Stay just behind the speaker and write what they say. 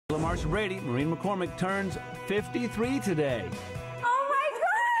Marcia Brady, Maureen McCormick turns 53 today. Oh my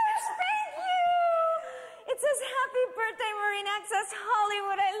gosh, thank you! It says happy birthday, Maureen Access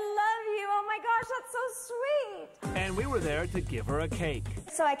Hollywood. I love you. Oh my gosh, that's so sweet. And we were there to give her a cake.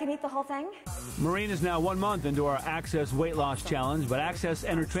 So I can eat the whole thing? Maureen is now 1 month into our Access Weight Loss Challenge, but Access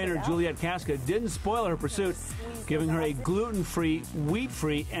and her trainer Juliet Casca didn't spoil her pursuit, giving her a gluten-free,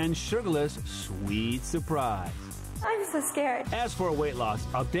 wheat-free, and sugarless sweet surprise. I'm so scared. As for a weight loss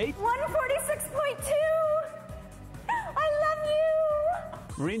update, 146.2! I love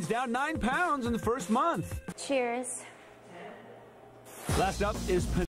you! Maureen's down 9 pounds in the first month. Cheers. Last up is